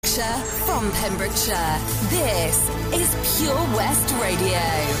Pembrokeshire, from Pembrokeshire. This is Pure West Radio.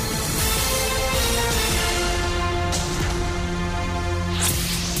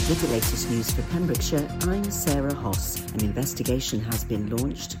 With the latest news for Pembrokeshire, I'm Sarah Hoss. An investigation has been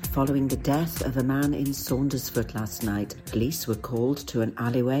launched following the death of a man in Saundersfoot last night. Police were called to an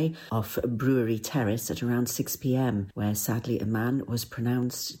alleyway off Brewery Terrace at around 6 p.m, where sadly a man was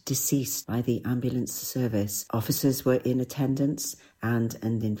pronounced deceased by the ambulance service. Officers were in attendance and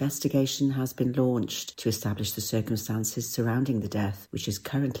an investigation has been launched to establish the circumstances surrounding the death, which is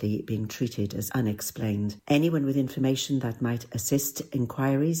currently being treated as unexplained. Anyone with information that might assist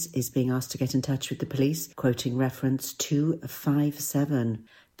inquiries is being asked to get in touch with the police, quoting reference 257.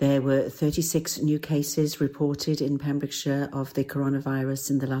 There were 36 new cases reported in Pembrokeshire of the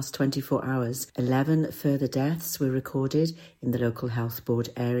coronavirus in the last 24 hours. 11 further deaths were recorded in the local health board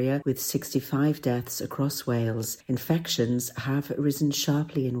area, with 65 deaths across Wales. Infections have risen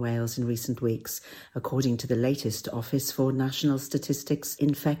sharply in Wales in recent weeks, according to the latest Office for National Statistics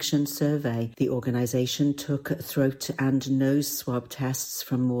infection survey. The organisation took throat and nose swab tests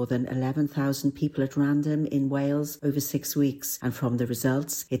from more than 11,000 people at random in Wales over 6 weeks, and from the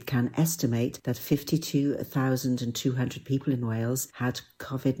results, it can estimate that 52,200 people in Wales had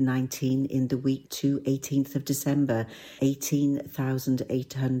COVID-19 in the week to 18th of December,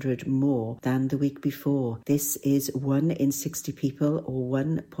 18,800 more than the week before. This is 1 in 60 people, or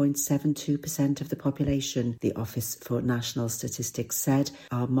 1.72% of the population, the Office for National Statistics said.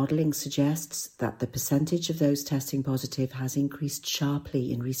 Our modelling suggests that the percentage of those testing positive has increased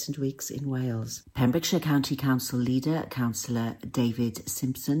sharply in recent weeks in Wales. Pembrokeshire County Council leader, Councillor David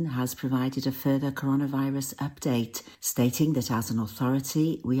Simpson, has provided a further coronavirus update, stating that as an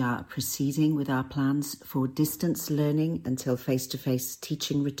authority, we are proceeding with our plans for distance learning until face-to-face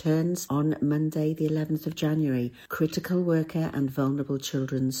teaching returns on Monday, the 11th of January. Critical worker and vulnerable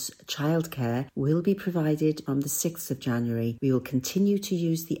children's childcare will be provided from the 6th of January. We will continue to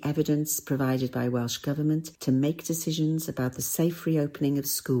use the evidence provided by Welsh Government to make decisions about the safe reopening of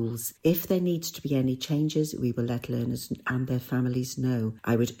schools. If there needs to be any changes, we will let learners and their families know.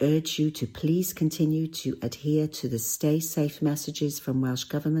 I would urge you to please continue to adhere to the stay safe messages from Welsh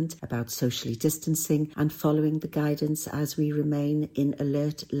Government about socially distancing and following the guidance as we remain in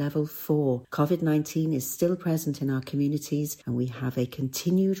alert level 4. COVID-19 is still present in our communities and we have a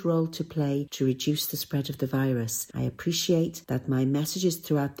continued role to play to reduce the spread of the virus. I appreciate that my messages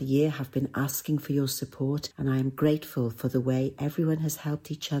throughout the year have been asking for your support, and I am grateful for the way everyone has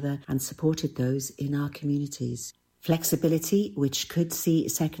helped each other and supported those in our communities. Flexibility, which could see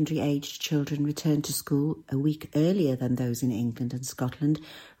secondary-aged children return to school a week earlier than those in England and Scotland,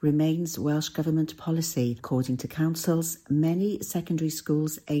 remains Welsh Government policy. According to councils, many secondary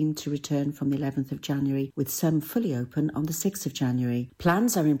schools aim to return from the 11th of January, with some fully open on the 6th of January.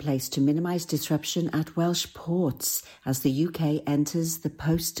 Plans are in place to minimise disruption at Welsh ports as the UK enters the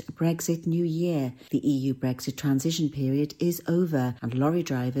post-Brexit New Year. The EU Brexit transition period is over, and lorry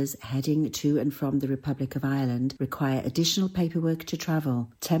drivers heading to and from the Republic of Ireland require additional paperwork to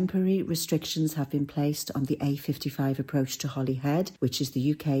travel. Temporary restrictions have been placed on the A55 approach to Holyhead, which is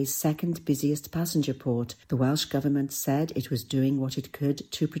the UK's second busiest passenger port. The Welsh Government said it was doing what it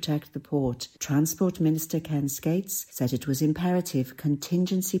could to protect the port. Transport Minister Ken Skates said it was imperative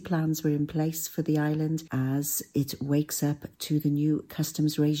contingency plans were in place for the island as it wakes up to the new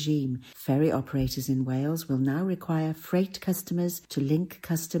customs regime. Ferry operators in Wales will now require freight customers to link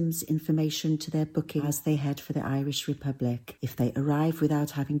customs information to their booking as they head for the Irish Republic. If they arrive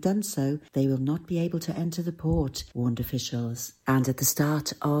without having done so, they will not be able to enter the port, warned officials. And at the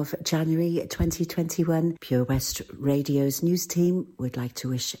start of January 2021, Pure West Radio's news team would like to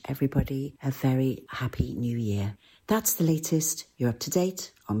wish everybody a very happy new year. That's the latest. You're up to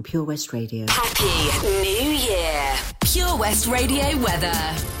date on Pure West Radio. Happy New Year. Pure West Radio weather.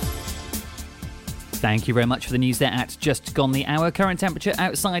 Thank you very much for the news there at just gone the hour. Current temperature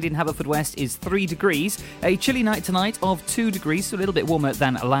outside in Haverfordwest is 3 degrees. A chilly night tonight of 2 degrees, so a little bit warmer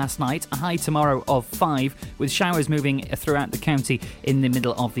than last night. A high tomorrow of 5, with showers moving throughout the county in the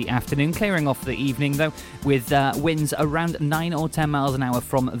middle of the afternoon. Clearing off the evening, though, with winds around 9 or 10 miles an hour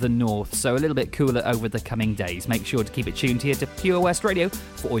from the north. So a little bit cooler over the coming days. Make sure to keep it tuned here to Pure West Radio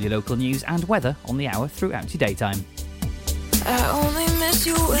for all your local news and weather on the hour throughout your daytime. I only miss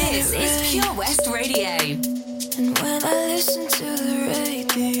you when This is Pure West Radio. And when I listen to the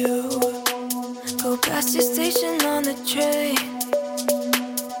radio, go past your station on the train,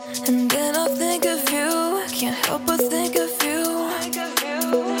 and then I'll think of you. I can't help but think of you.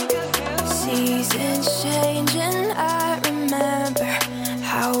 Seasons change and I remember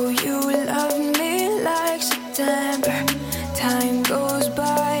how you loved me like September. Time goes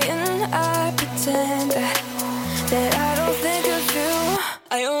by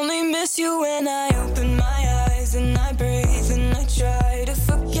miss you when I open my eyes and I breathe and I try to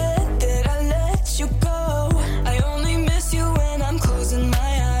forget that I let you go. I only miss you when I'm closing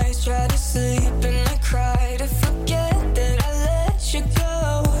my eyes, try to sleep and I cry to forget that I let you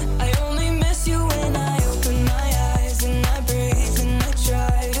go. I only miss you when I open my eyes and I breathe and I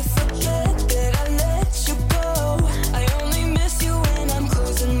try to forget that I let you go. I only miss you when I'm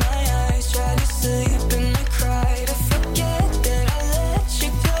closing my eyes, try to sleep and I cry to forget that I let you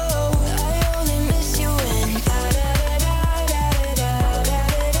go. I only miss you when I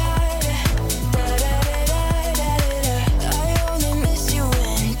only miss you when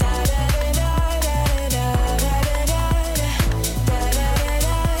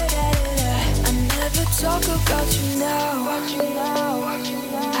I never talk about you now.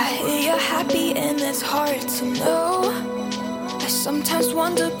 I hear you're happy and it's hard to know. I sometimes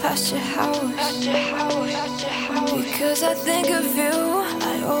wander past your house because I think of you.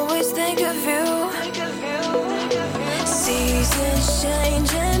 I always think of you. Seasons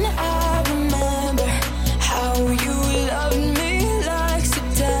change and I remember how you loved me like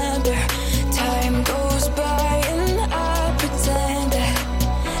September. Time goes by and I pretend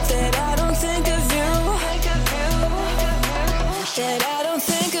that I don't think of you. That I don't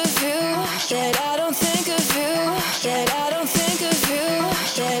think of you. That I don't think of you. That I don't think of you.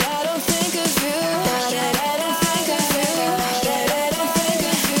 That I don't think of you. That I don't think of you. That I don't think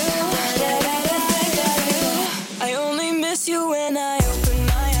of you. That I don't think of you. I only miss you when I open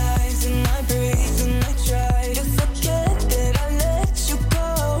my eyes and I breathe and I try to forget that I let you go.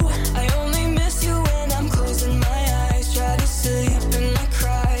 I only miss you when I'm closing my eyes, try to sleep and I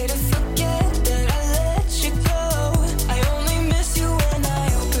cry to forget that I let you go. I only miss you when I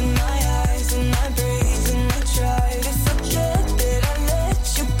open my eyes and I breathe and I try to forget that I let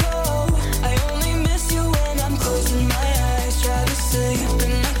you go. I only miss you when I'm closing my eyes, try to sleep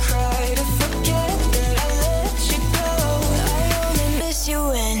and I cry to forget that I let you go. I only miss you when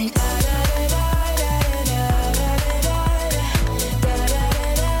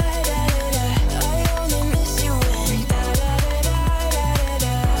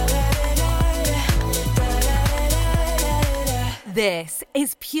This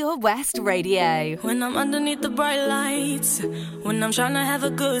is Pure West Radio. When I'm underneath the bright lights, when I'm trying to have a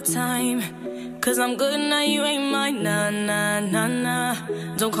good time, 'cause I'm good now, you ain't mine, nah, nah, nah, nah.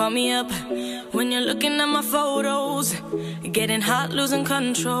 Don't call me up when you're looking at my photos, getting hot, losing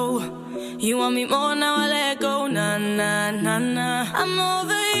control. You want me more, now I let go, nah, nah, nah, nah. I'm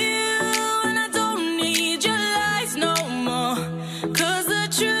over you and I don't need your lies no more, 'cause the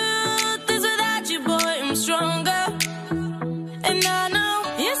truth is without you, boy, I'm stronger. And I know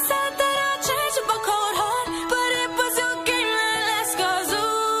you said that I'd change up a cold heart, but it was your game that last, 'cause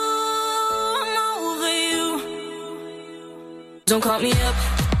ooh, I'm over you. Don't call me up,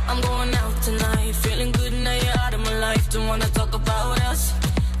 I'm going out tonight, feeling good now you're out of my life. Don't wanna talk about us,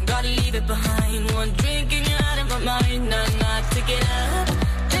 gotta leave it behind. One drink and you're out of my mind, nah, nah, take it up.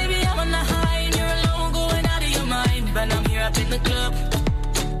 Baby, I'm on the high and you're alone, going out of your mind. But I'm here up in the club,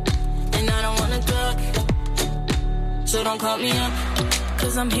 and I don't wanna talk, so don't call me up,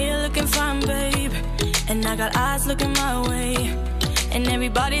 'cause I'm here looking fine, babe, and I got eyes looking my way, and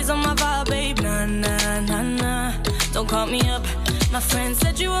everybody's on my vibe, babe, nah, nah, nah, nah. Don't call me up, my friend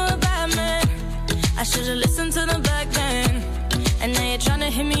said you were a bad man, I should've listened to them back then, and now you're trying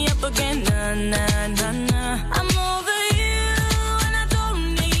to hit me up again, nah, nah, nah, nah. I'm over you and I don't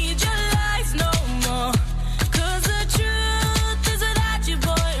need your lies no more, 'cause the truth is without you,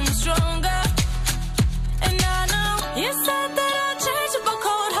 boy, I'm stronger. And I know you said that I'd change up a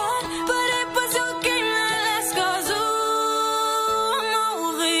cold heart, but it was your game that last, 'cause ooh, I'm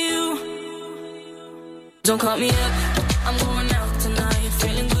over you. Don't call me up, I'm going out tonight,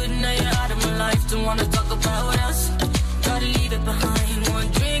 feeling good now you're out of my life. Don't wanna talk about us, gotta leave it behind. One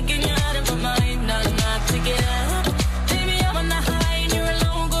drink and you're out of my mind, nah, nah, take it up. Baby, I'm on the high and you're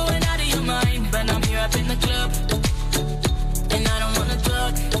alone, going out of your mind. But I'm here up in the club, and I don't wanna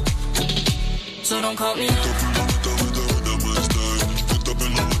talk, so don't call me up.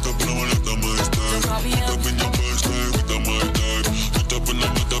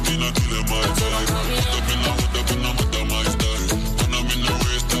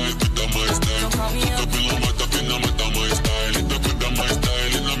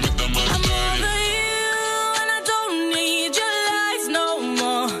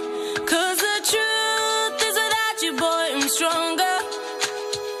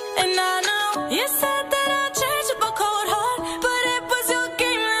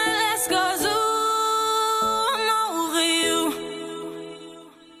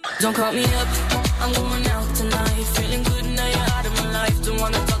 Don't call me up, I'm going out tonight, feeling good now you're out of my life. Don't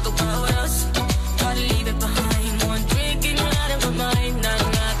wanna talk about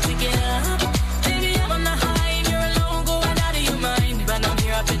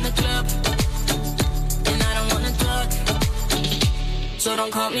so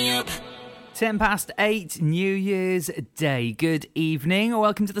don't call me up. 8:10, New Year's Day. Good evening.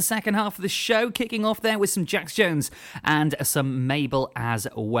 Welcome to the second half of the show, kicking off there with some Jax Jones and some Mabel as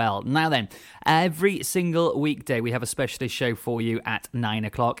well. Now then, every single weekday we have a specialist show for you at 9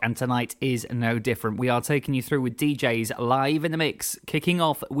 o'clock, and tonight is no different. We are taking you through with DJs live in the mix, kicking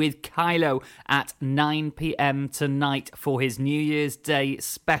off with Kylo at 9 p.m. tonight for his New Year's Day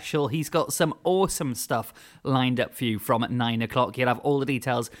special. He's got some awesome stuff lined up for you from 9 o'clock. He'll have all the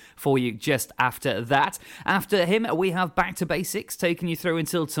details for you just after that. After him, we have Back to Basics taking you through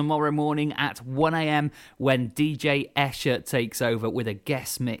until tomorrow morning at 1 a.m. when DJ Escher takes over with a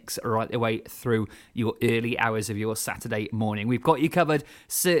guest mix right the way through your early hours of your Saturday morning. We've got you covered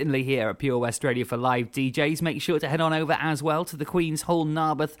certainly here at Pure West Radio for live DJs. Make sure to head on over as well to the Queen's Hall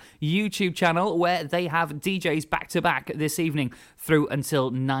Narberth YouTube channel where they have DJs back to back this evening through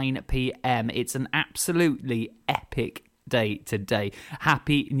until 9 p.m. It's an absolutely epic day today.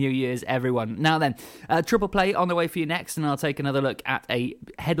 Happy New Year's, everyone. Now then, triple play on the way for you next, and I'll take another look at a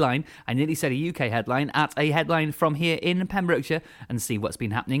headline. I nearly said a UK headline, at a headline from here in Pembrokeshire, and see what's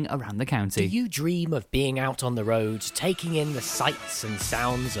been happening around the county. Do you dream of being out on the road, taking in the sights and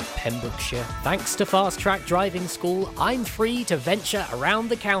sounds of Pembrokeshire? Thanks to Fast Track Driving School, I'm free to venture around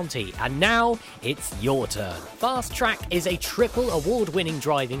the county, and now it's your turn. Fast Track is a triple award-winning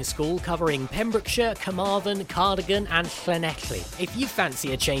driving school covering Pembrokeshire, Carmarthen, Cardigan and Llanelli. If you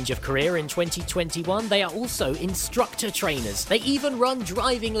fancy a change of career in 2021, they are also instructor trainers. They even run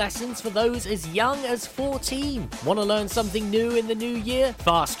driving lessons for those as young as 14. Want to learn something new in the new year?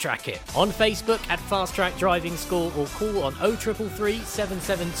 Fast Track it. On Facebook at Fast Track Driving School or call on 0333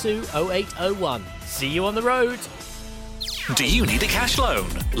 772 0801. See you on the road. Do you need a cash loan?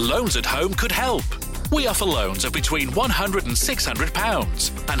 Loans at Home could help. We offer loans of between £100 and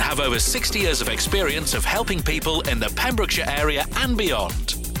 £600 and have over 60 years of experience of helping people in the Pembrokeshire area and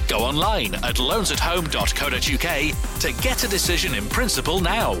beyond. Go online at loansathome.co.uk to get a decision in principle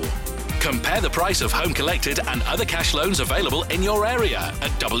now. Compare the price of home collected and other cash loans available in your area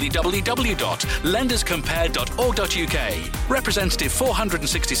at www.lenderscompare.org.uk. Representative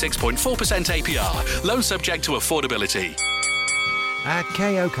 466.4% APR. Loan subject to affordability. At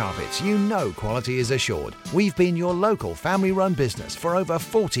KO Carpets, you know quality is assured. We've been your local family-run business for over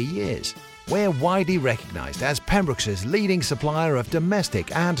 40 years. We're widely recognised as Pembrokeshire's leading supplier of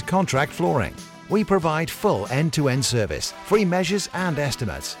domestic and contract flooring. We provide full end-to-end service, free measures and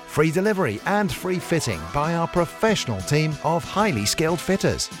estimates, free delivery and free fitting by our professional team of highly skilled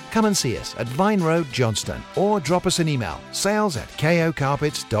fitters. Come and see us at Vine Road, Johnston, or drop us an email,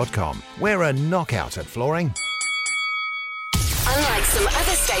 sales@kocarpets.com. We're a knockout at flooring. Unlike some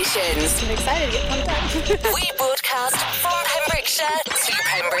other stations, I'm excited to get pumped up. we broadcast from Pembrokeshire to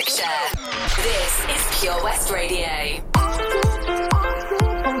Pembrokeshire. This is Pure West Radio.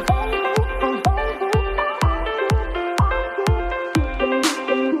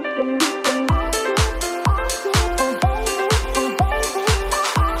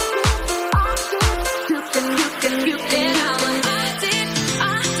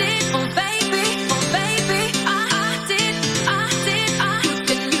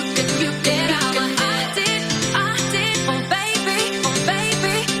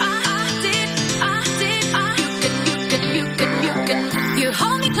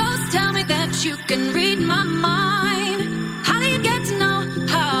 You can read my mind. How do you get to know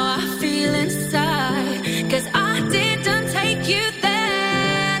how I feel inside? 'Cause I didn't take you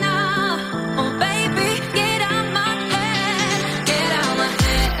there. No. Oh baby, get out my head. Get out my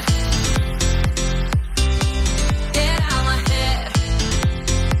head. Get out my head.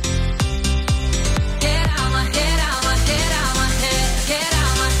 Get out my head, out my head, out my head. Get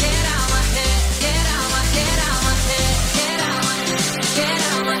out my head, out my head. Get out my head, out my head. Get out my head. Get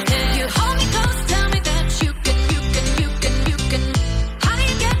out my head. You hold me close, tell me that you can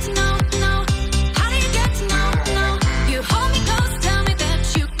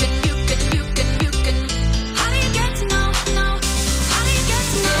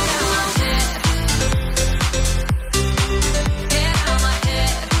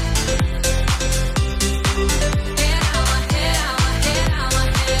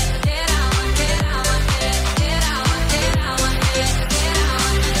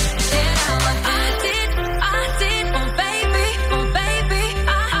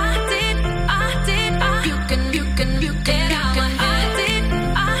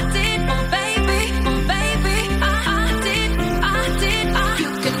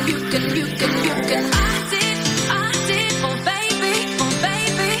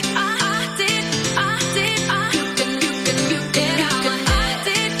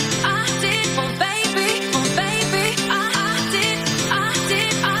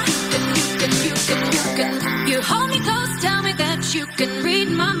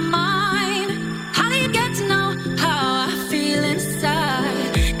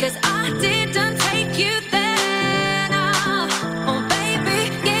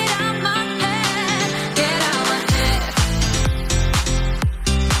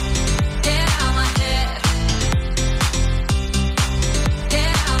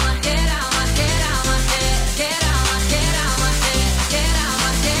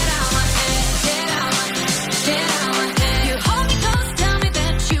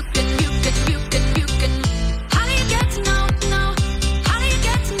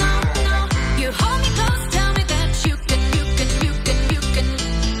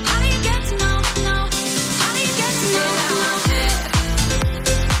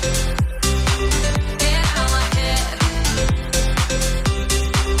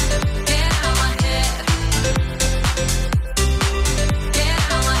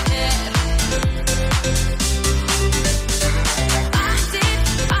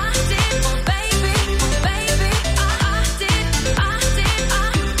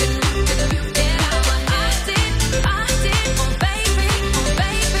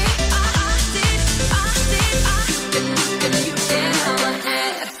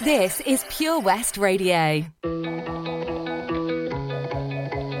is Pure West Radio.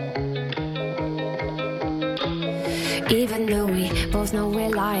 Even though we both know we're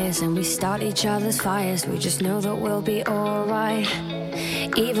liars and we start each other's fires, we just know that we'll be alright.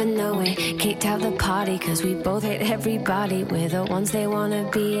 Even though we kicked out the party cause we both hate everybody, we're the ones they wanna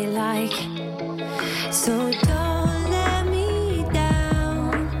be like. So don't let me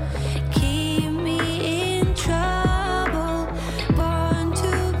down, keep me in trouble, born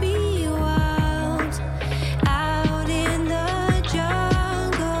to be wild, out in the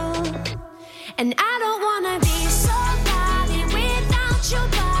jungle. And I don't wanna be somebody without your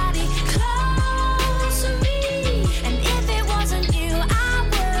body close to me. And if it wasn't you, I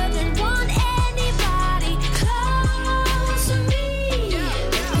wouldn't want anybody close to me.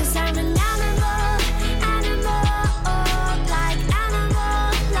 Cause I'm an animal,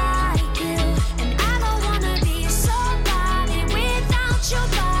 like you. And I don't wanna be somebody without your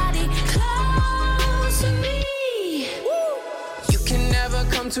body close to me. You can never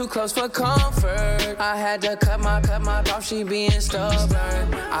come too close for comfort. I had to cut my off, she being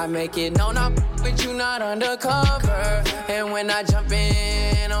stubborn. I make it known I'm with you, not undercover. And when I jump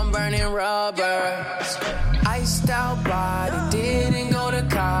in, I'm burning rubber. Iced out body, didn't go to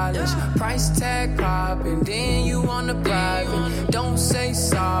college. Price tag popping, then you on the private. Don't say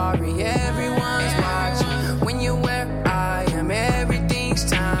sorry, everyone's watching. When you're where I am, everything's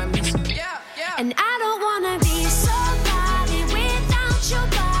timeless. And I don't wanna be somebody without your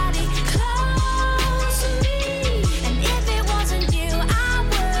body close to me. And if it wasn't you, I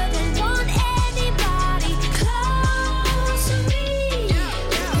wouldn't want anybody close to me.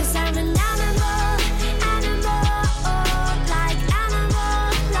 Cause I'm an animal,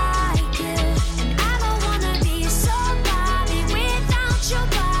 like you. And I don't wanna be somebody without your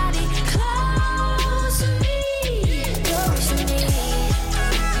body close to me. Close to me.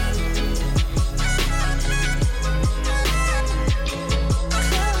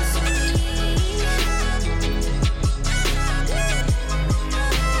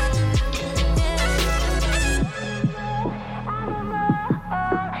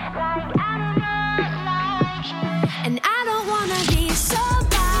 And I don't wanna be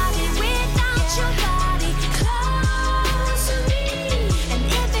somebody without your body close to me. And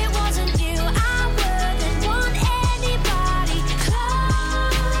if it wasn't you, I wouldn't want anybody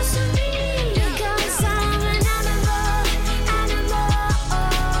close to me. Because I'm an animal,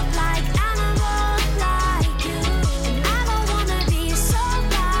 like you. And I don't wanna be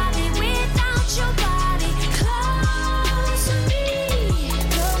somebody without your body close to me.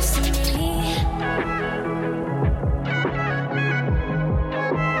 Close to me.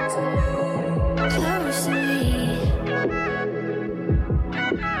 Close to me.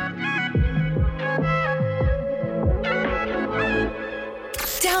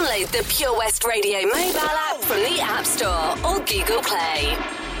 Download the Pure West Radio mobile app from the App Store or Google Play.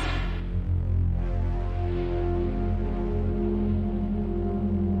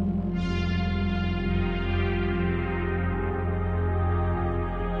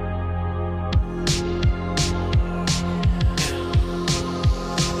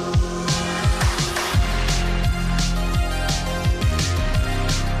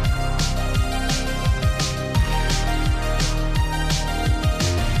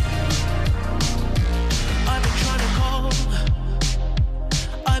 I've been trying to call.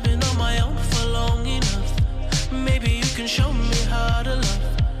 I've been on my own for long enough. Maybe you can show me how to love.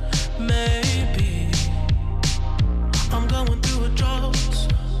 Maybe I'm going through a drought.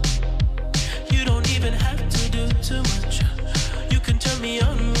 You don't even have to do too much. You can turn me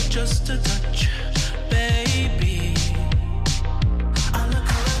on with just a touch, baby. I look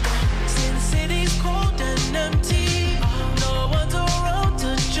around, see the city's cold and empty. No one's around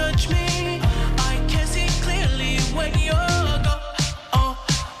to judge me. I can see clearly when you're gone.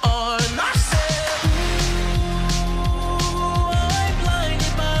 I said, ooh, I'm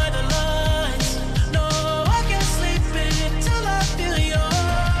blinded by the lights. No, I can't sleep until I feel your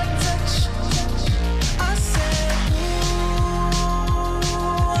touch. I said, ooh,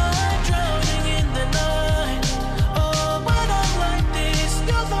 I'm drowning.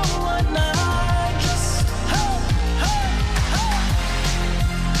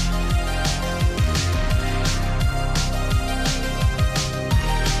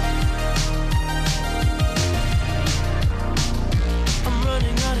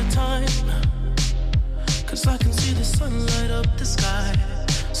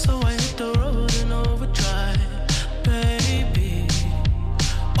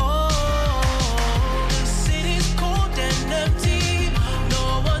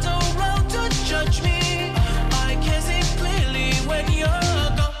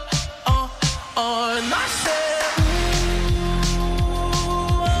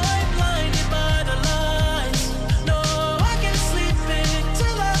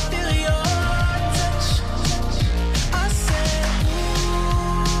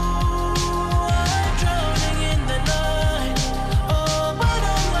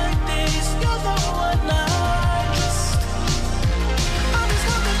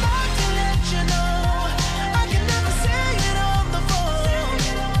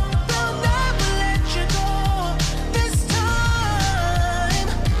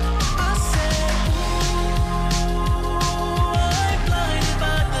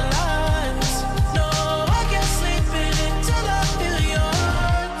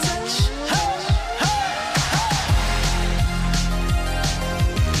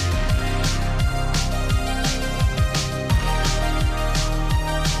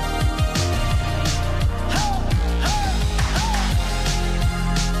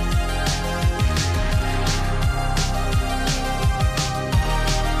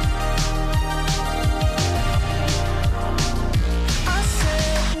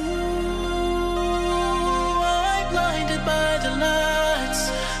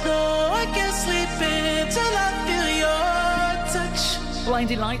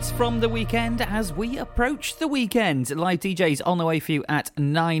 blinding lights from the weekend as we approach the weekend. Live DJs on the way for you at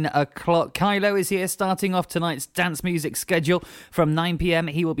 9 o'clock. Kylo is here starting off tonight's dance music schedule from 9 p.m.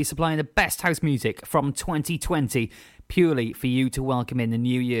 He will be supplying the best house music from 2020. Purely for you to welcome in the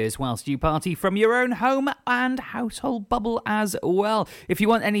New Year's whilst you party from your own home and household bubble as well. If you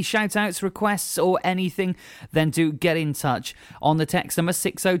want any shout-outs, requests or anything, then do get in touch on the text number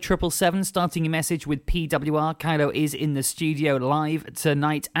 60777, starting your message with PWR. Kylo is in the studio live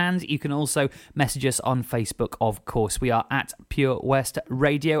tonight, and you can also message us on Facebook, of course. We are at Pure West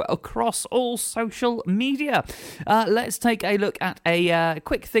Radio across all social media. Let's take a look at a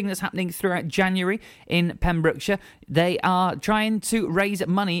quick thing that's happening throughout January in Pembrokeshire. They are trying to raise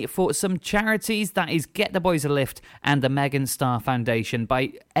money for some charities. That is Get the Boys a Lift and the Megan Starr Foundation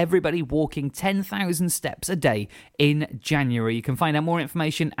by everybody walking 10,000 steps a day in January. You can find out more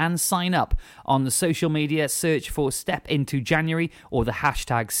information and sign up on the social media. Search for Step Into January or the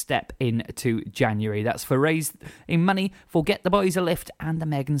hashtag Step Into January. That's for raising money for Get the Boys a Lift and the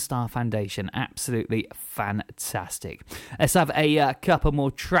Megan Starr Foundation. Absolutely fantastic. Let's have a couple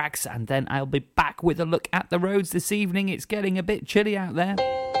more tracks and then I'll be back with a look at the roads this evening. It's getting a bit chilly out there.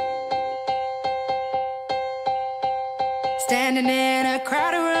 Standing in a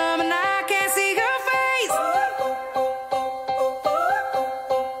crowded room and I can't see your face.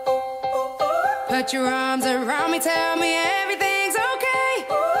 Put your arms around me, tell me everything's okay.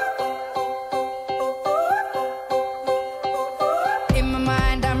 In my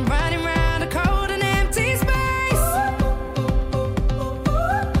mind I'm running round a cold and empty space.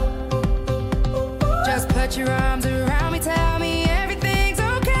 Just put your arms around me, tell me everything's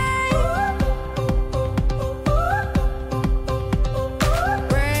okay.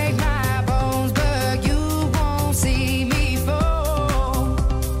 Break my bones, but you won't see me fall.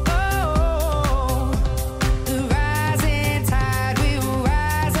 Oh, the rising tide will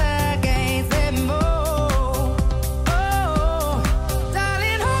rise against them all. Oh,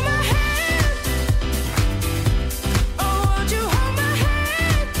 darling, hold my hand. Oh, won't you hold my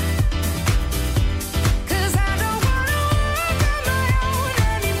hand? 'Cause I don't wanna walk on my own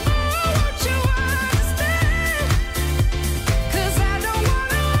anymore. Won't you understand? 'Cause I don't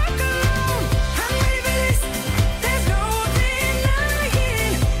wanna walk alone. I'm ready for this. There's no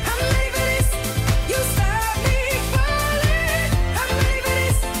denying. I'm ready for this. You stop me falling. I'm ready for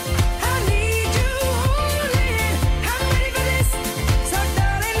this. I need you holding. I'm ready for this. So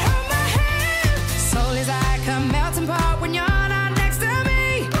darling, hold my hand. Soul is like a melting pot when you're not next to me.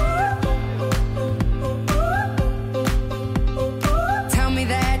 Tell me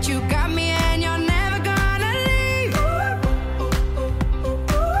that you got me and you're never gonna leave.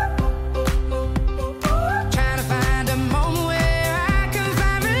 Trying to find a moment where I can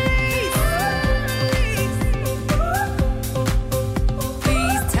find relief.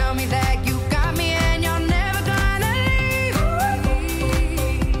 Please tell me that you got me and you're never gonna leave.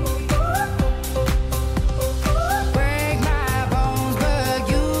 Break my bones, but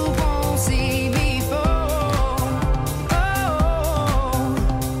you won't see me fall. Oh,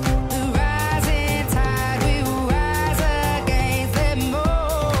 the rising tide will rise against them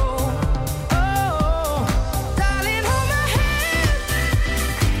all. Oh, darling, hold my hand.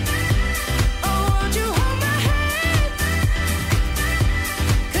 Oh, won't you hold my hand?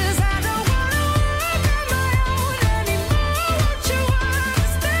 'Cause I don't wanna walk on my own anymore. Won't you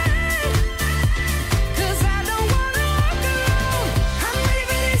understand? 'Cause I don't wanna walk alone. I'm ready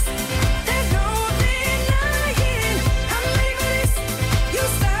for this. There's no denying. I'm ready for this. You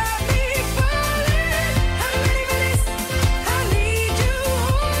stop me falling. I'm ready for this. I need you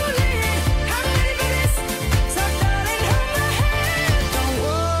holding. I'm ready for this. So darling, hold my hand. Don't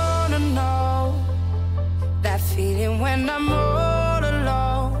wanna know that feeling when I'm all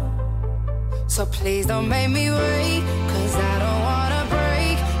alone. So please don't make me wait, 'cause I don't wanna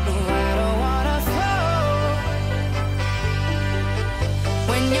break, no, I don't wanna fall.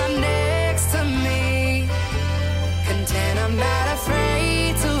 When you're next to me, content, I'm not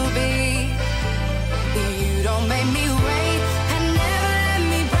afraid to be. You don't make me wait and never let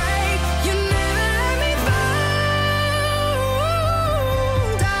me break. You never let me fall.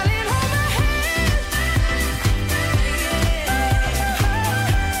 Darling, hold my hand.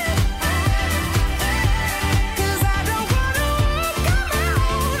 'Cause I don't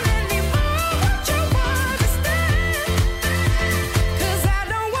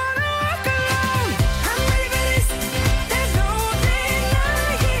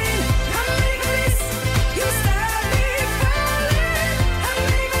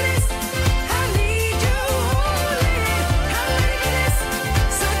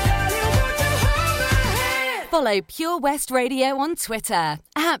Follow Pure West Radio on Twitter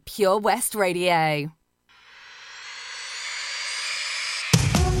at Pure West Radio. I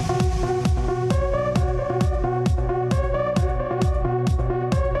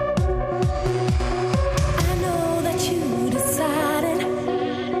know that you decided,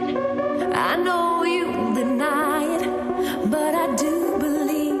 I know you deny it, but I do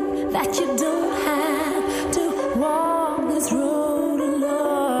believe that you don't have to walk this road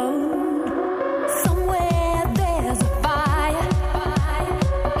alone. Somewhere there's a fire,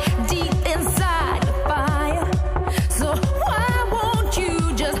 deep inside the fire. So why won't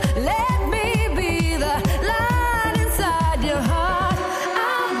you just let me be the light inside your heart?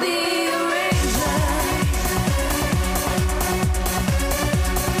 I'll be your angel.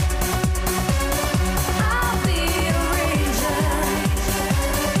 I'll be your angel.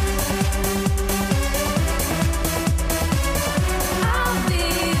 I'll be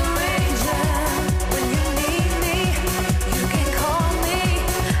your angel. When you need me, you can call me.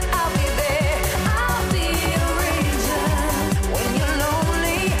 I'll be there. I'll be your angel. When you're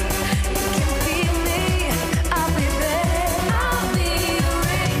lonely, you can feel me. I'll be there. I'll be your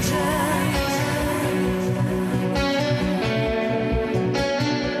angel.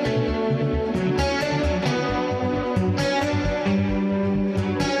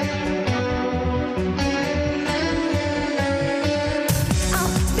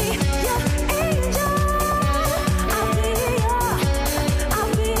 I'll be your angel. I'll be your.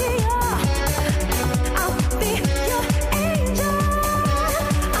 I'll be your. I'll be your angel.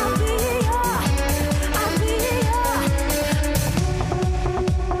 I'll be your. I'll be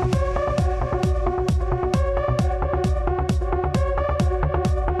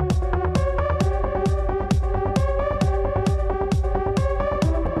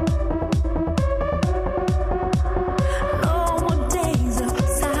No more days of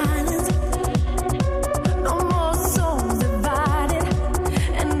silence, no more souls divided,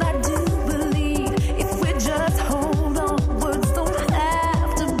 and I do believe if we just hold on, words don't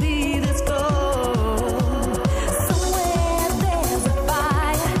have to be this cold. Somewhere there's a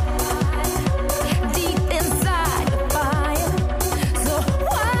fire, deep inside the fire. So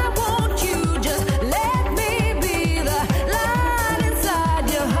why won't you just let me be the light inside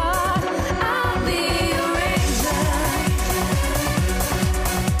your heart? I'll be your angel.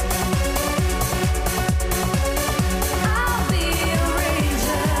 I'll be your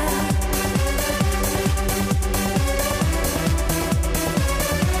angel.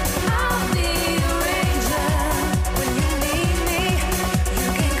 I'll be your angel. When you need me, you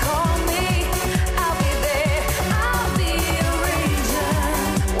can call me. I'll be there. I'll be your angel.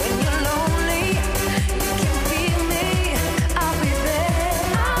 When you're lonely, you can feel me. I'll be there.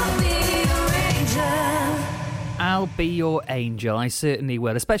 I'll be your angel. I'll be your angel, I certainly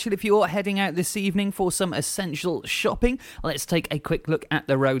will, especially if you're heading out this evening for some essential shopping. Let's take a quick look at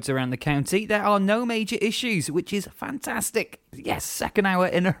the roads around the county. There are no major issues, which is fantastic. Yes, second hour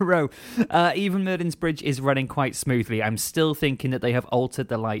in a row. Even Merlin's Bridge is running quite smoothly. I'm still thinking that they have altered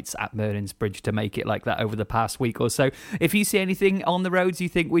the lights at Merlin's Bridge to make it like that over the past week or so. If you see anything on the roads you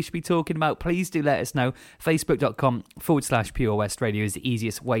think we should be talking about, please do let us know. Facebook.com/Pure West Radio is the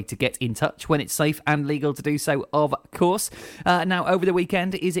easiest way to get in touch when it's safe and legal to do so, of course. Now, over the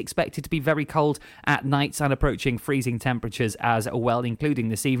weekend is expected to be very cold at nights and approaching freezing temperatures as well, including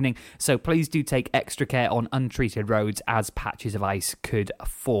this evening. So please do take extra care on untreated roads as patches of ice could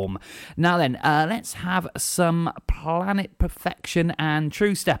form. Now then, let's have some Planet Perfection and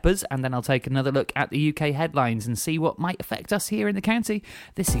True Steppers, and then I'll take another look at the UK headlines and see what might affect us here in the county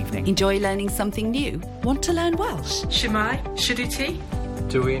this evening. Enjoy learning something new? Want to learn Welsh? Shemai, Shuduti.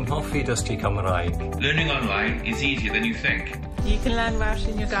 Dwi'n hoffi dysgu Cymraeg. Learning online is easier than you think. You can learn Welsh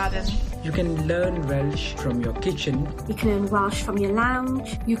in your garden. You can learn Welsh from your kitchen. You can learn Welsh from your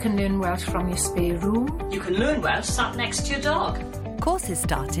lounge. You can learn Welsh from your spare room. You can learn Welsh sat next to your dog. Courses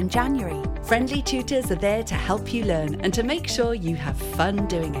start in January. Friendly tutors are there to help you learn and to make sure you have fun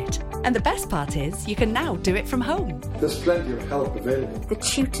doing it. And the best part is, you can now do it from home. There's plenty of help available. The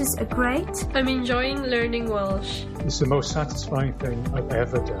tutors are great. I'm enjoying learning Welsh. It's the most satisfying thing I've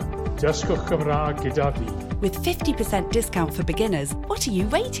ever done. Dysgwch Cymraeg gyda fi. With 50% discount for beginners, what are you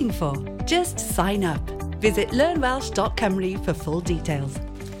waiting for? Just sign up. Visit learnwelsh.cymru for full details.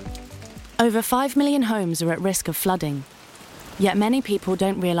 Over 5 million homes are at risk of flooding. Yet many people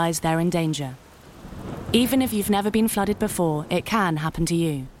don't realise they're in danger. Even if you've never been flooded before, it can happen to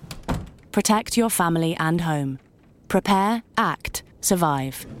you. Protect your family and home. Prepare, act,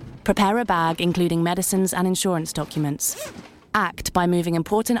 survive. Prepare a bag including medicines and insurance documents. Act by moving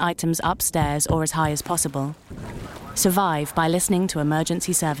important items upstairs or as high as possible. Survive by listening to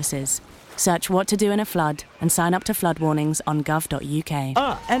emergency services. Search what to do in a flood and sign up to flood warnings on gov.uk.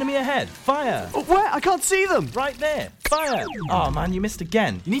 Ah, enemy ahead. Fire. Oh, where? I can't see them. Right there. Fire. Oh, man, you missed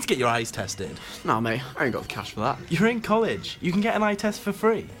again. You need to get your eyes tested. Nah, mate, I ain't got the cash for that. You're in college. You can get an eye test for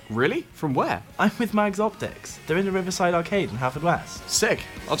free. Really? From where? I'm with Mags Optics. They're in the Riverside Arcade in Haverfordwest. Sick.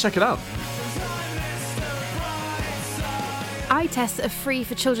 I'll check it out. Eye tests are free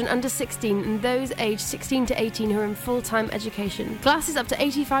for children under 16 and those aged 16 to 18 who are in full-time education. Glasses up to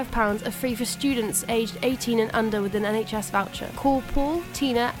 £85 are free for students aged 18 and under with an NHS voucher. Call Paul,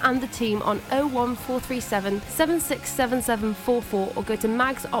 Tina and the team on 01437 767744 or go to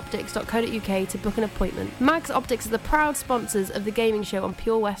magsoptics.co.uk to book an appointment. Mags Optics are the proud sponsors of the gaming show on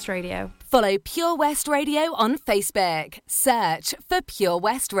Pure West Radio. Follow Pure West Radio on Facebook. Search for Pure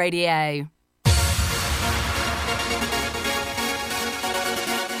West Radio.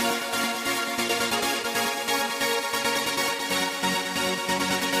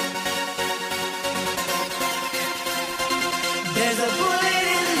 There's a bullet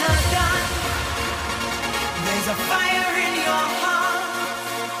in the gun. There's a fire in your heart.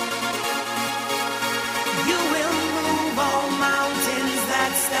 You will move all mountains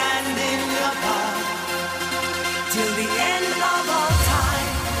that stand in your path. Till the end of all time,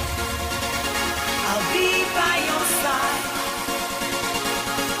 I'll be by your side.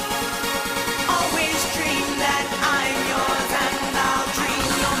 Always dream that I'm yours and I'll dream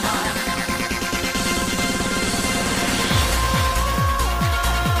you're mine.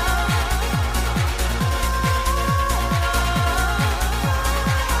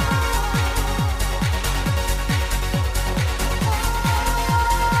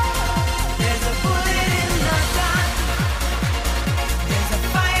 There's a bullet in the gun. There's a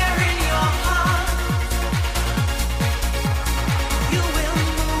fire in your heart. You will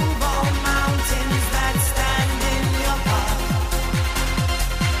move all mountains that stand in your path.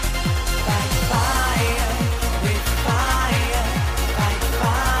 Fight fire with fire. Fight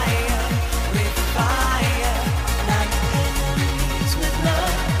fire with fire. Not enemies with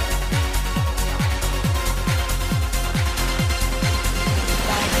love.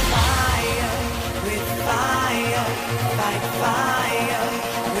 Fight fire with fire. Fight fire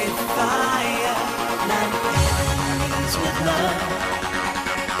with fire. Not enemies with love.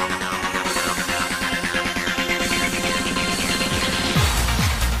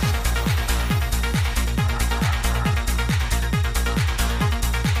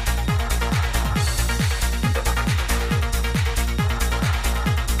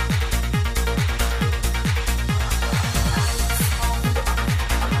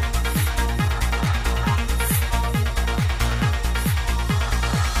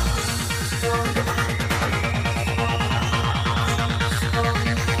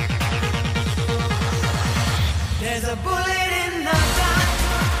 There's a bullet in the gun.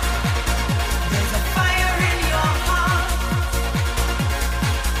 There's a fire in your heart.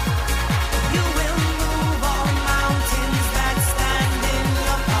 You will move all mountains that stand in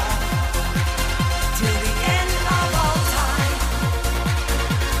your path. Till the end of all time,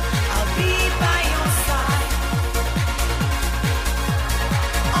 I'll be by your side.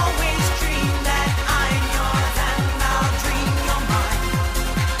 Always dream that I'm yours and I'll dream you're mine.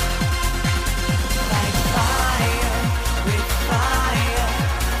 Fight fire with fire.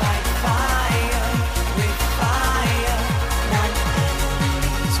 Fight fire with fire. Not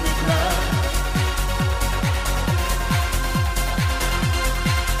enemies with love.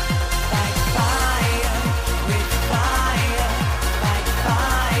 Fight fire with fire. Fight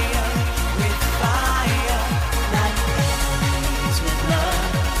fire with fire. Not enemies with love.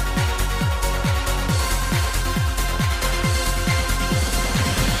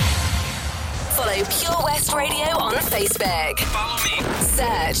 Follow Pure West Radio on Facebook. Follow me.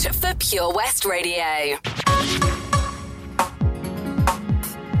 Search for Pure West Radio.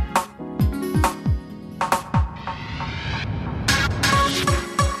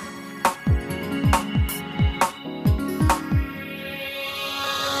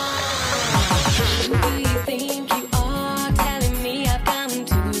 Who you think you are, telling me I've gone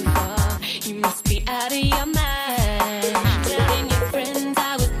too far? You must be out of your mind. Telling your friends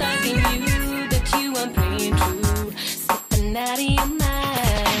I was thugging you, that you weren't playing true. Slipping out of your mind.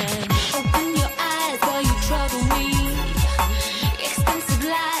 Open your eyes, boy, you trouble me. Expensive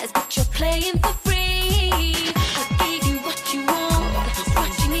lies, but you're playing for free. I gave you what you want,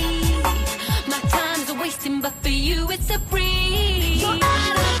 what you need. My time's a wasting, but for you it's a breeze. You're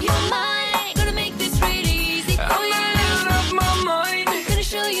out of your mind. Gonna make this really easy for you. I'm out of my mind. Gonna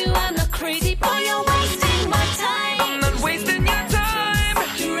show you I'm not crazy, boy. You're wasting my time. I'm not wasting your time.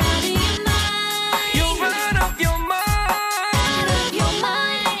 You're out of your mind. You're out of your mind.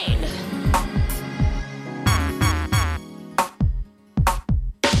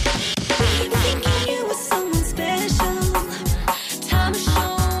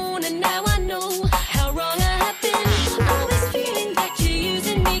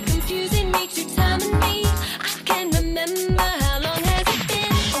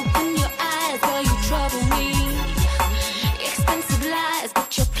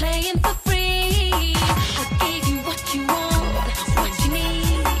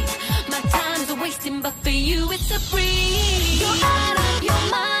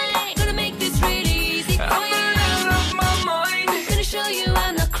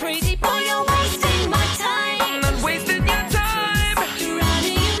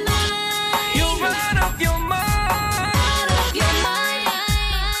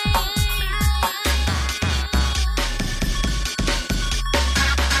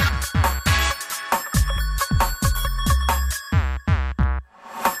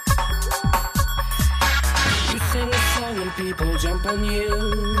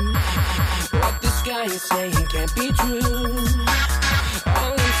 guy is saying can't be true.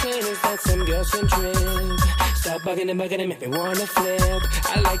 All I'm saying is that some girls can trip. Stop bugging and make me wanna flip.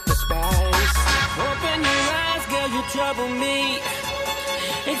 I like the spice. Open your eyes, girl, you trouble me.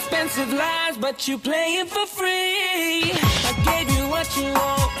 Expensive lies, but you play it for free. I gave you what you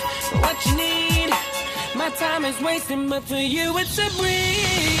want, what you need. My time is wasting, but for you it's a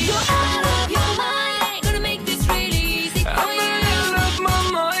breeze. You're out of your mind. Gonna make this really easy for I'm you. out of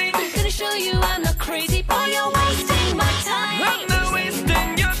my mind. Gonna show you I'm not crazy, boy. You're wasting my time. I'm not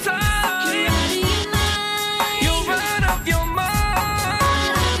wasting your time. You're out of your mind. You're out of your mind.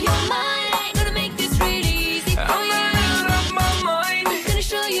 Out of your mind. Gonna make this really easy for I'm you. out of my mind. Gonna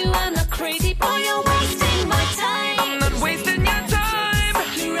show you I'm not crazy, boy. You're wasting my time. I'm not wasting your time.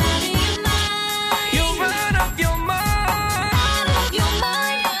 You're out of your mind. You're out of your mind. Out of your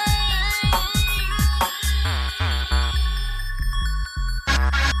mind.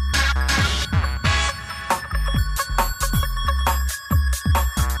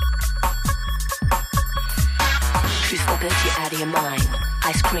 True Slippers, you're out of your mind.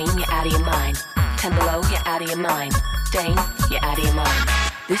 Ice cream, you're out of your mind. Ten Below, you're out of your mind. Dane, you're out of your mind.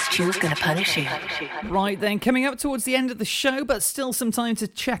 This tune's gonna punish you. Right then, coming up towards the end of the show, but still some time to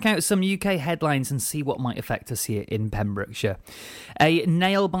check out some UK headlines and see what might affect us here in Pembrokeshire. A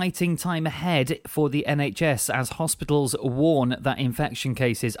nail-biting time ahead for the NHS as hospitals warn that infection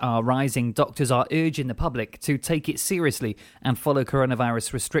cases are rising. Doctors are urging the public to take it seriously and follow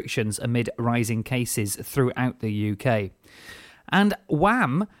coronavirus restrictions amid rising cases throughout the UK. And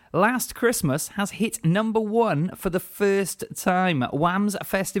Wham! Last Christmas has hit number 1 for the first time. Wham's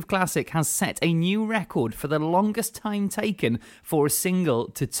festive classic has set a new record for the longest time taken for a single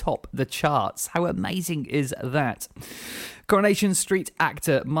to top the charts. How amazing is that? Coronation Street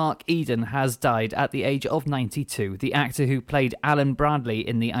actor Mark Eden has died at the age of 92. The actor who played Alan Bradley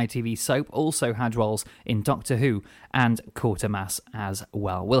in the ITV soap also had roles in Doctor Who and Quatermass as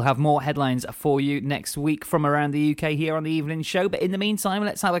well. We'll have more headlines for you next week from around the UK here on The Evening Show, but in the meantime,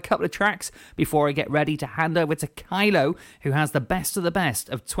 let's have a couple of tracks before I get ready to hand over to Kylo, who has the best of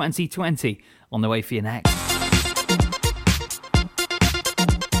 2020 on the way for you next.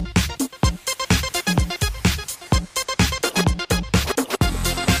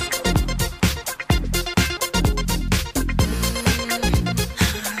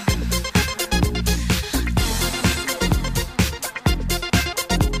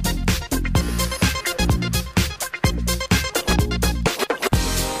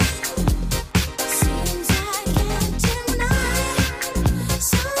 Seems I can't deny.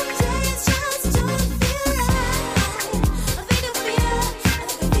 Some days just don't feel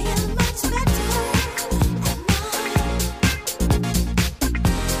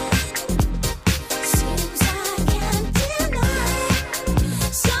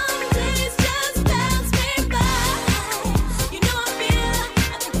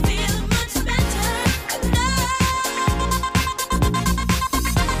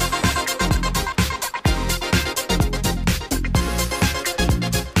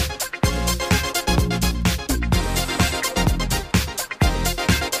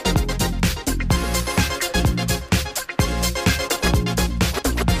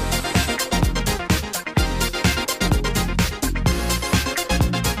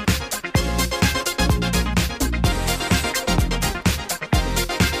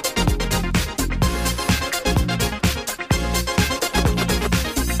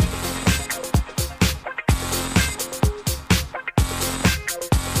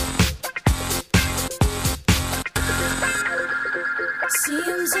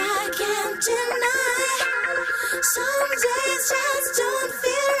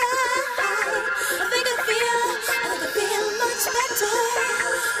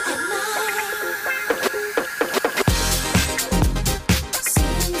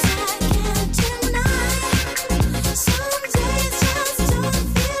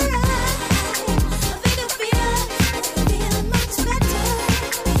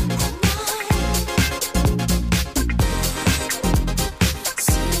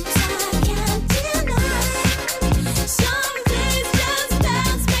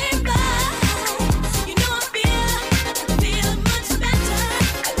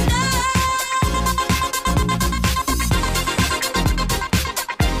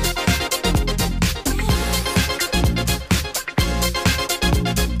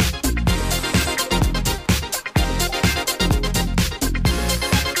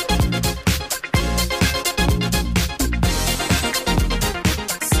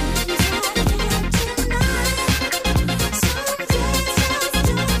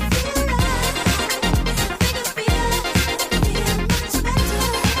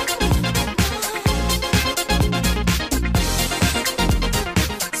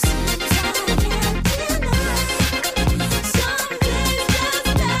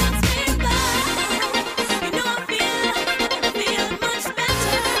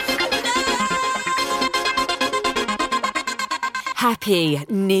Happy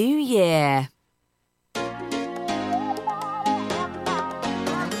New Year.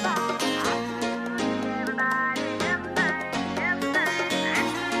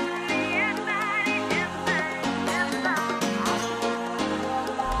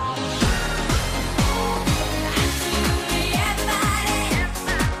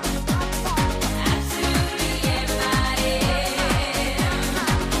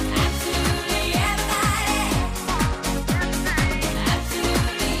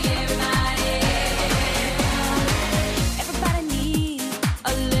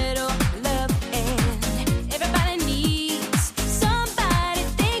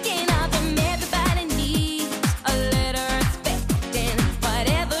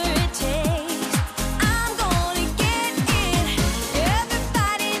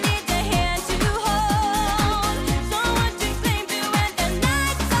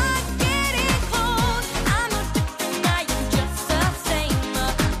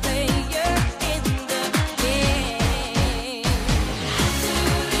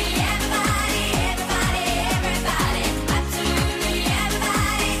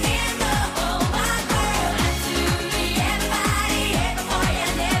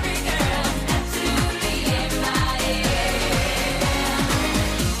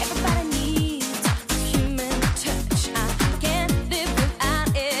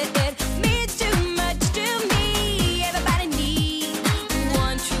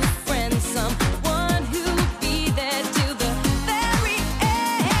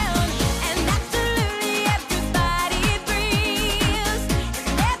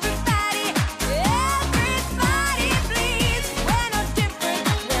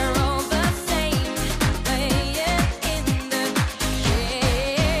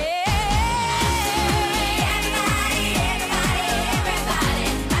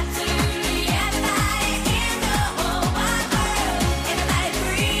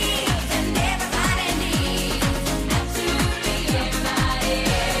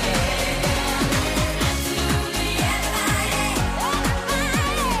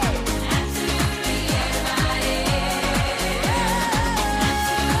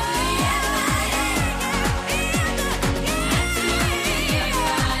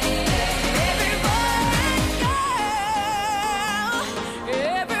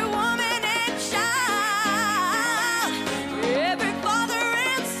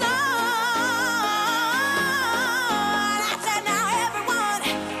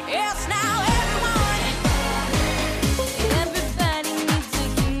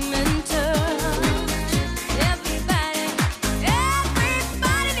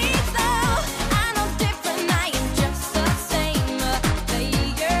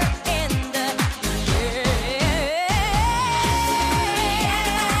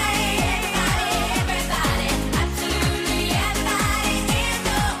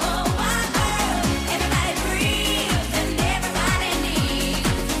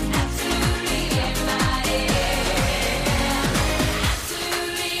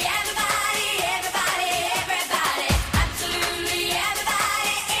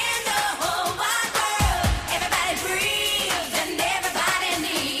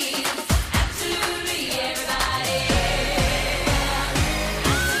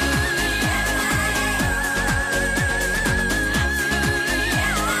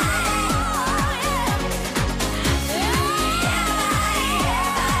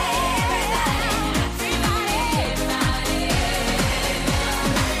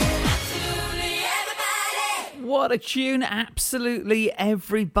 What a tune. Absolutely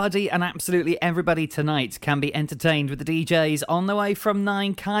everybody and absolutely everybody tonight can be entertained with the DJs on the way from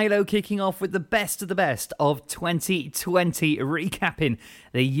 9. Kylo kicking off with the best of 2020, recapping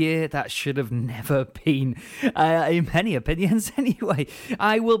the year that should have never been, in many opinions anyway.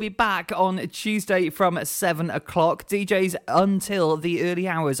 I will be back on Tuesday from 7 o'clock. DJs until the early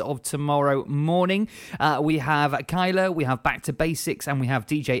hours of tomorrow morning. We have Kylo, we have Back to Basics, and we have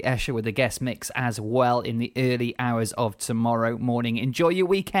DJ Escher with a guest mix as well in the early hours of tomorrow morning. Enjoy your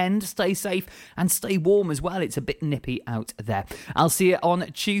weekend, stay safe, and stay warm as well. It's a bit nippy out there. I'll see you on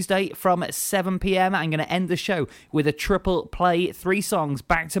Tuesday from 7 p.m. I'm going to end the show with a triple play, 3 songs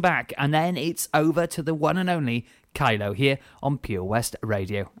back to back, and then it's over to the one and only Kylo here on Pure West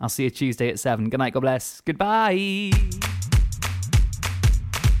Radio. I'll see you Tuesday at 7. Good night, God bless. Goodbye.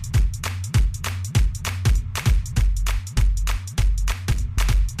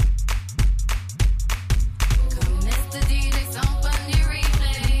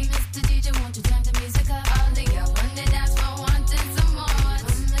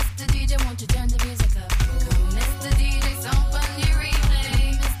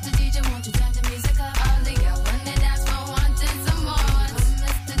 Some more.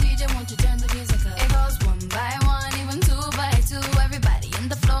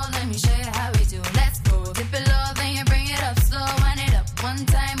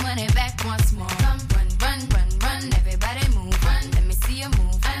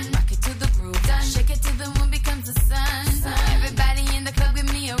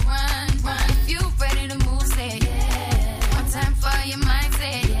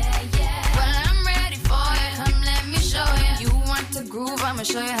 I'ma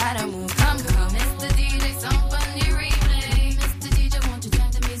show you how to move. Come, Mr. DJ, somebody replay. Mr. DJ, won't you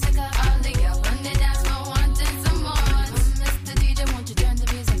turn the music up? All the girls on the dance floor wanting some more. Mr. DJ, won't you turn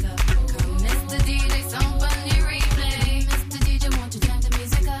the music up? Come, Mr. DJ, somebody replay. Mr. DJ, won't you turn the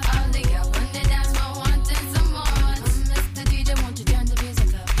music up? All the girls on the dance floor wanting some more. Mr. DJ, won't you turn the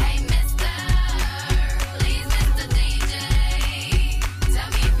music up? Hey, Mr. Please, Mr. DJ, tell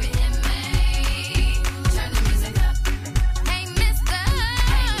me if you hear me. Turn the music up. Hey, Mr.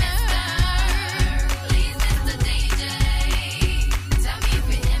 Please, Mr. DJ, tell me if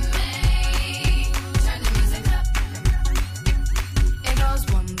you hear me. Turn the music up. It goes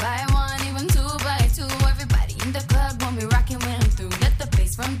one by one, even two by two. Everybody in the club when we rockin' when I'm through. Let the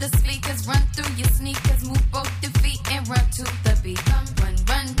bass from the speakers run through your sneakers. Move both your feet and run to the beat. Come run,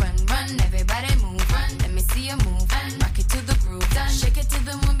 run, run, run. Everybody move. Run. Let me see you move. Rock it to the groove. Shake it till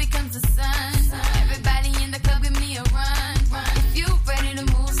the moon becomes the sun. Everybody in the club, give me a run. If you ready to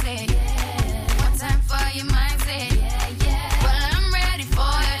move, say yeah. One time for your mind, say yeah. Well, I'm ready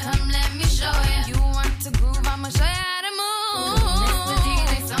for it. Come, let me show you. You want to groove? I'ma show you how to move. Mr.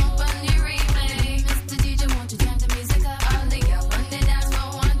 DJ, somebody replay. Mr. DJ, won't you turn the music up? All the girls on the dance floor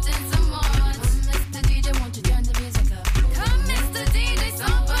wanting some more. Mr. DJ, won't you turn the music up? Come, Mr. DJ,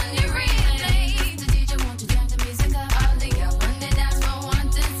 somebody replay. Mr. DJ, won't you turn the music up? All the girls on the dance floor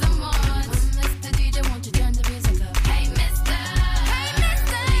wanting some more. Mr. DJ, won't you turn the music up? Hey, Mr.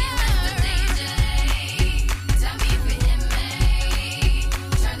 DJ, tell me if you hear me.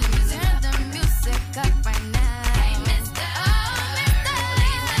 Turn the music up right now. Hey, Mr.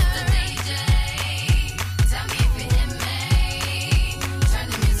 Please, Mr. DJ, tell me if you hear me. Turn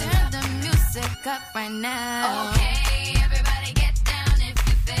the music up right now. Okay, everybody get down if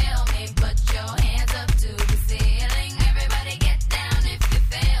you feel me. Put your hands up to the ceiling. Everybody get down if you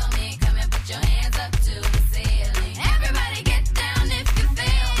feel me. Come and put your hands up to the ceiling. Everybody get down if you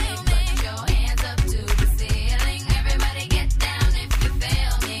feel me. Put your hands up to the ceiling. Everybody get down if you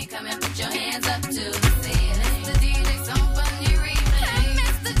feel me. Come and put your hands up to the ceiling. Mr. DJ, somebody replay.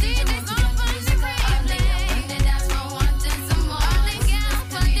 Mr. DJ, somebody replay. When the dance floor wanting some more. All the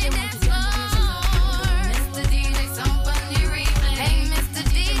girls on the dance floor. Mr. DJ, somebody replay. Hey, Mr.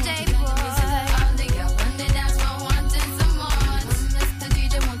 DJ, boy. All the girls on the dance floor wanting some more. Mr.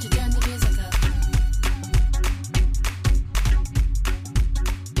 DJ, won't you turn the music up?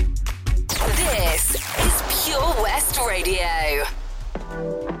 This is Pure West Radio.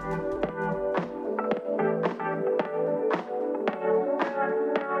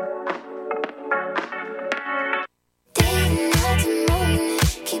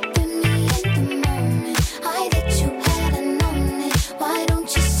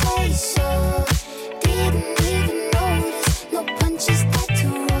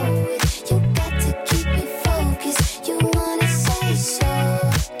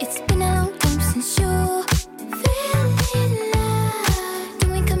 It's been a long time since you fell in love. You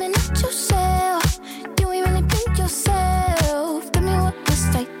ain't coming out yourself. You ain't really been yourself. Tell me what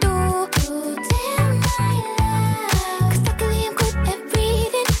must I do to tell my love? 'Cause luckily I'm good at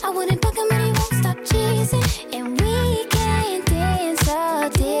reading. I wouldn't bug him and he won't stop cheesing. And we can dance all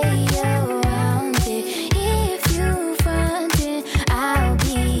day around it. If you frontin', I'll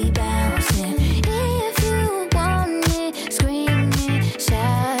be bouncing. If you want it, screaming,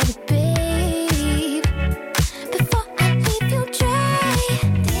 shout it, babe. Before I leave you dry,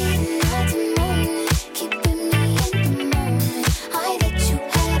 day and night and morning, keeping me in the moment. I that you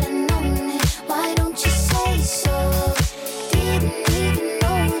hadn't known it. Why don't you say so? Didn't even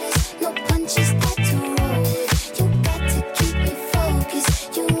notice. No punches that to roll with. You got to keep me focused.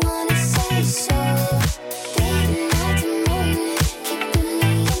 You wanna say so? Day and night and morning, keeping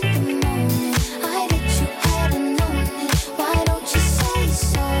me in the moment. I that you hadn't known it. Why don't you say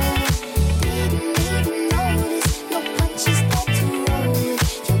so? Didn't even notice. No punches that to roll with.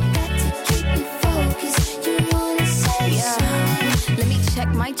 You got to keep me focused. You wanna say so? Let me check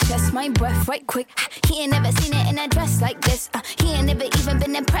my chest, my breath right quick. He ain't never seen it in a dress like this. He ain't never even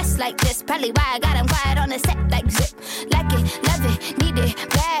been impressed like this. Probably why I got him quiet on the set like zip. Like it, love it, need it,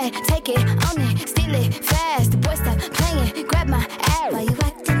 bad. Take it, own it, steal it, fast. The boy stop playing, grab my ass. Why you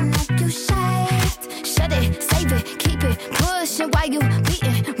acting like you shy? Shut it, save it, keep it pushing. While you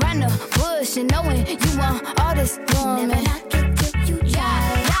beating round the bush and knowing you want all this woman. Never knock it till you try.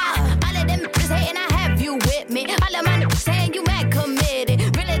 Yeah, all of them bitches hating, I have you with me. All of my niggas saying you mad committed.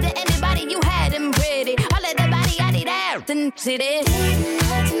 Really to anybody, you had them pretty. All of the body, I need out and see this. Day and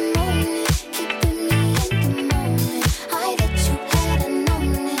night and morning, keeping me in the moment. I that you hadn't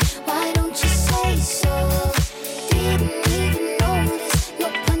known it. Why don't you say so? Didn't even notice. No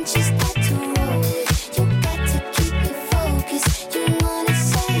punches that to roll with. You got to keep me focused. You wanna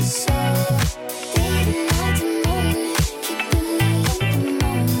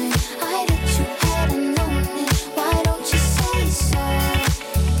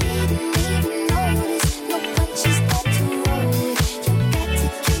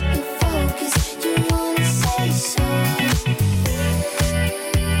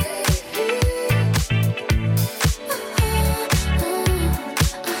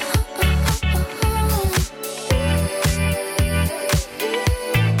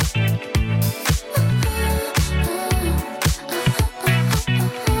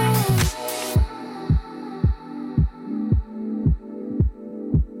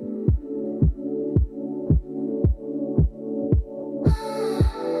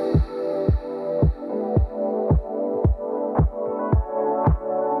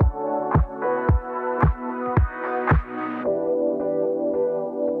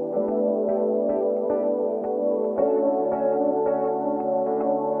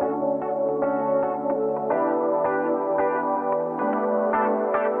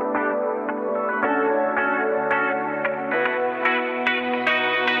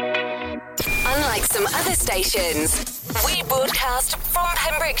like some other stations. We broadcast from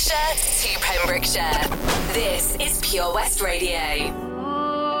Pembrokeshire to Pembrokeshire. This is Pure West Radio.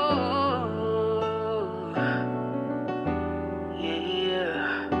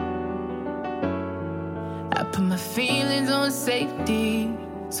 I put my feelings on safety,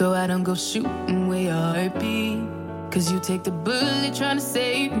 so I don't go shooting where your heart be. Cause you take the bullet trying to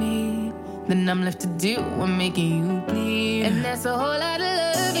save me, then I'm left to deal with making you bleed. And that's a whole lot of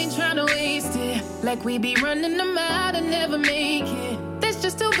love, ain't trying to waste it. Like we be running them out and never make it. That's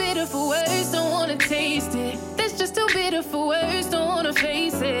just too bitter for words, don't wanna taste it. That's just too bitter for words, don't wanna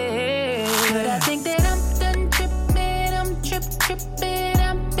face it. But I think that I'm done tripping, I'm tripping.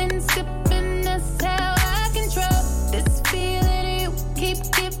 I've been sipping, that's how I control this feeling you keep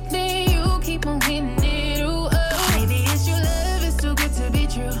giving, you keep on hitting it. Ooh, oh. Maybe it's your love, it's too good to be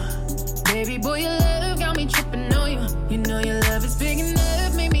true. Baby boy, your love got me tripping on you. You know your love is big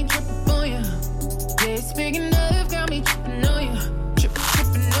enough, made me trip on you. Yeah, it's big enough, got me tripping on you.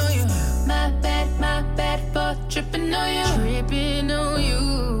 Tripping on you. My bad for tripping on you. Tripping on you.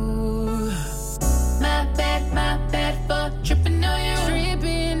 My bad for tripping on you.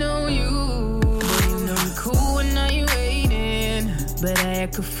 Tripping on you. Boy, you know I'm cool when I ain't waiting, but I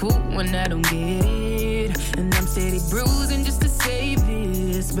act a fool when I don't get it. And I'm steady bruising just to save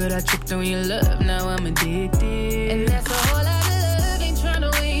this, but I tripped on your love, now I'm addicted. And that's a whole lot of love, ain't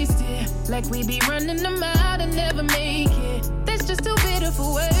tryna waste it. Like we be running them out and never make it. That's just too bitter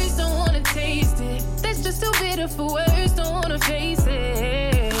for words, don't wanna taste it. That's just too bitter for words, don't wanna face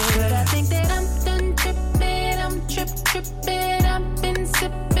it. But I think that I'm done tripping, I'm tripping. I've been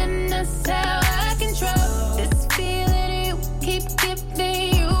sipping, that's how I control this feeling you keep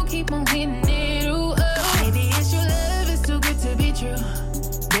giving, you keep on hitting it. Ooh, oh. Maybe it's your love, it's too good to be true.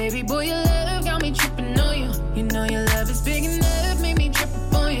 Baby boy, your love got me tripping on you. You know your love is big enough, made me trip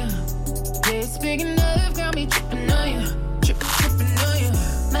on you. Yeah, it's big enough, got me tripping on you. Tripping on you.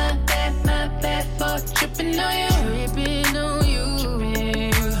 My bad for tripping on you. Tripping on you.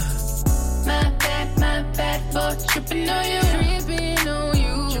 My bad for tripping on you. Tripping on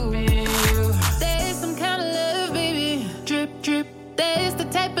you. There's some kind of love, baby. Drip. There's the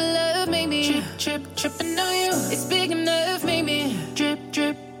type of love, make me tripping on you. It's big enough, make me drip.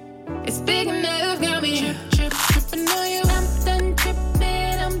 It's big enough, got me tripping on you. I'm done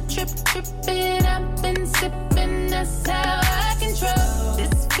tripping, I'm tripping. I've been sipping, that's how I control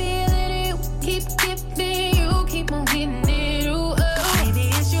this feeling you keep giving, you keep on hitting it. Ooh, oh. Maybe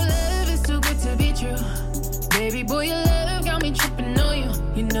it's your love, it's too good to be true. Baby boy, your love got me tripping on you.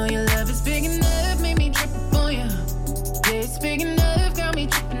 You know your love is big enough, made me trip on you. Yeah, it's big enough, got me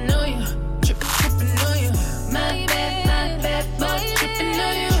tripping on you. Tripping on you. My bad for tripping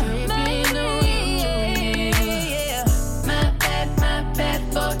on you. Tripping on you. Yeah. My bad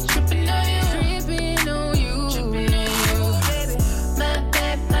for tripping on you. Tripping on you. Baby. My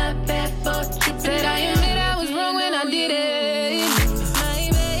bad for tripping on you. Said I admit I was wrong when I did it.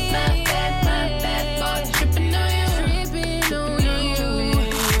 My bad for tripping on you. Tripping on you.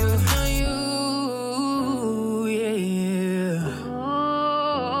 Yeah.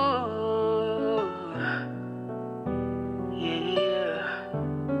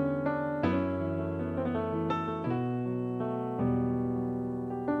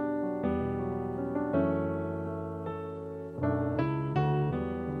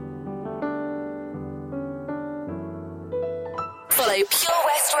 Follow Pure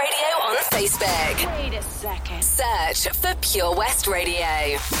West Radio on Facebook. Wait a second. Search for Pure West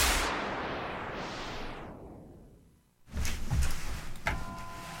Radio.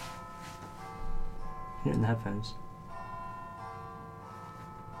 Put it in the headphones.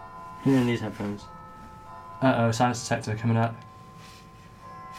 Put it in these headphones. Uh-oh, science detector coming up.